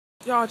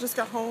Y'all, I just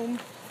got home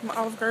from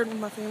Olive Garden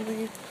with my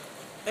family,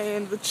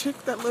 and the chick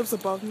that lives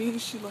above me,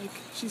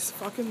 she's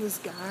fucking this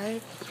guy.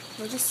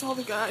 And I just saw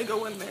the guy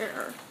go in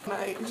there.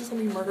 Tonight, I'm just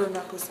gonna be murdering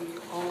that pussy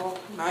all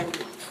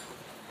night.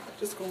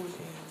 Just going in.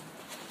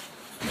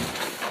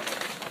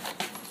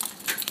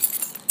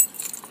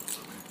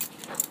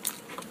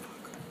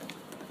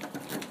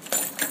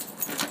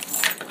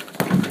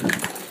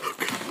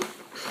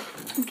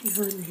 I think he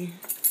heard me.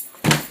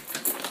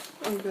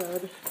 Oh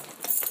god.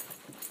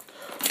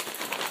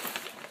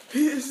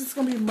 He is just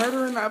gonna be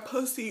murdering that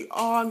pussy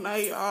all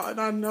night, y'all,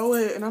 and I know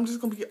it, and I'm just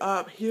gonna be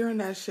up hearing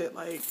that shit,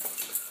 like,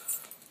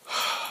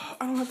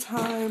 I don't have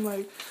time,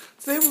 like,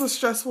 today was a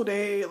stressful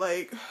day,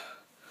 like,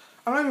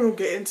 I'm not even gonna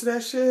get into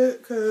that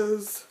shit,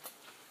 cause,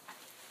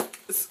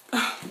 it's,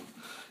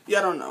 yeah,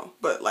 I don't know,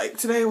 but, like,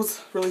 today was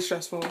really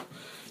stressful,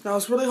 and I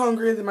was really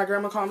hungry, then my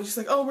grandma called me, she's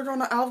like, oh, we're going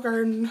to Olive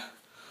Garden,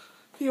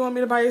 you want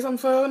me to buy you some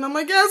food? And I'm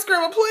like, yes,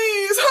 grandma,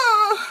 please,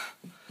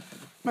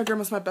 My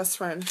grandma's my best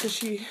friend, cause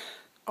she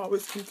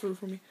always come through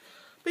for me.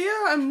 But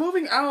yeah, I'm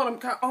moving out. I've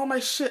got all my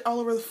shit all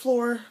over the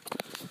floor.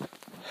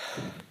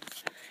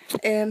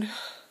 And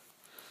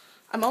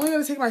I'm only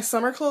going to take my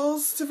summer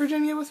clothes to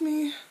Virginia with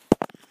me.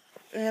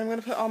 And I'm going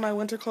to put all my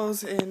winter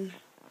clothes in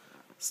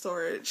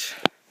storage.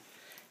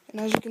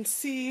 And as you can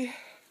see,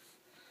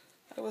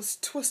 I was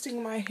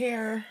twisting my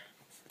hair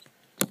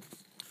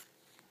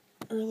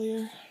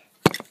earlier.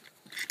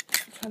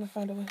 I'm trying to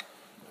find a way.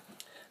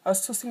 I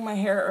was twisting my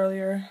hair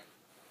earlier.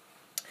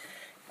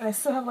 And I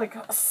still have like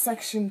a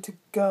section to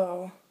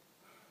go.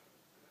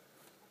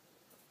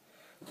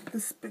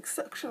 This big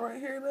section right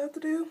here that I have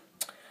to do.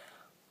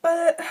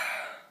 But I'm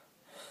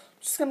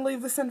just gonna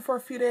leave this in for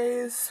a few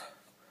days.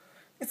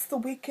 It's the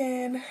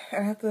weekend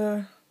and I have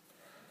to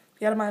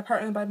be out of my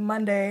apartment by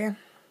Monday.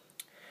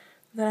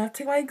 Then I have to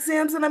take my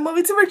exams and I'm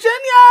moving to Virginia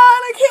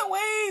and I can't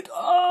wait.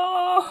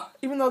 Oh,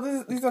 even though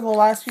these are the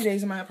last few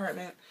days in my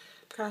apartment.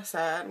 Kind of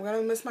sad. I'm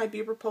gonna miss my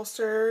Bieber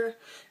poster,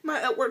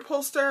 my Edward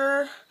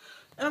poster.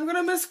 And I'm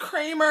gonna miss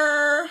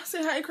Kramer.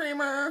 Say hi,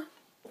 Kramer.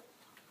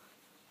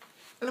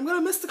 And I'm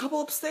gonna miss the couple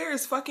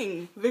upstairs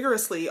fucking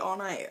vigorously all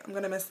night. I'm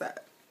gonna miss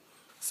that.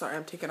 Sorry,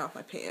 I'm taking off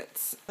my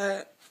pants.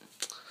 But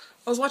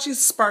I was watching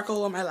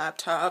Sparkle on my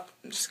laptop.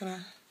 I'm just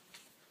gonna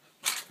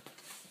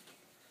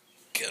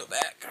go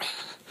back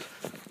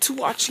to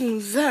watching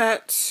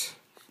that.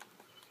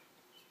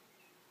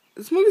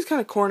 This movie's kind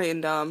of corny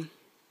and dumb.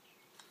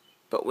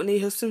 But Whitney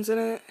Houston's in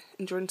it,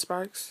 and Jordan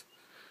Sparks.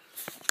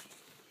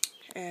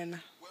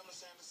 And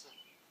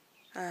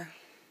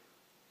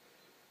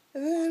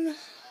then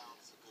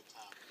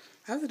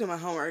I have to do my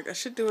homework. I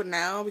should do it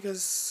now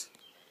because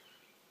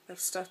I have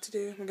stuff to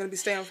do. I'm going to be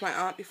staying with my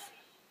aunt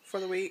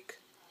for the week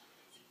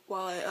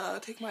while I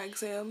take my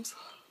exams.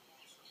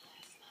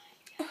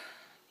 Okay,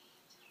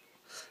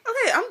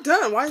 I'm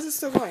done. Why is it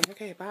still going?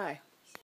 Okay, bye.